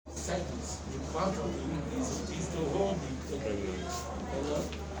part of it is to hold the hello?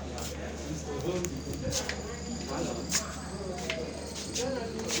 Yeah, is to hold the hello.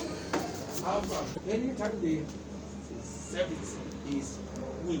 However, anytime the cervix is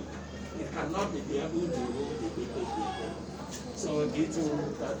weak, it cannot be able to hold the baby. So it will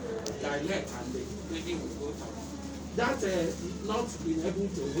dilate and the baby will go down. That not being able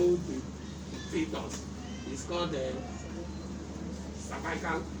to hold the fetus is called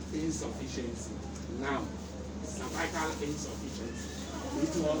cervical insufficiency. Now, cervical insufficiency.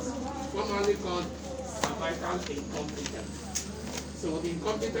 It was formerly called cervical incompetence. So the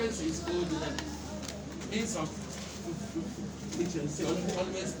incompetence is called insufficiency.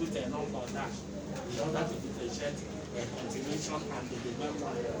 Always put a number dash in order to differentiate a continuation and the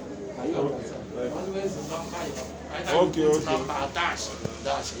development. Are you understand? Always number either you put number dash.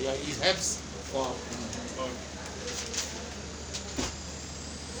 Yeah, it helps for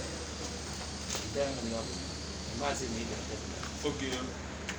then okay.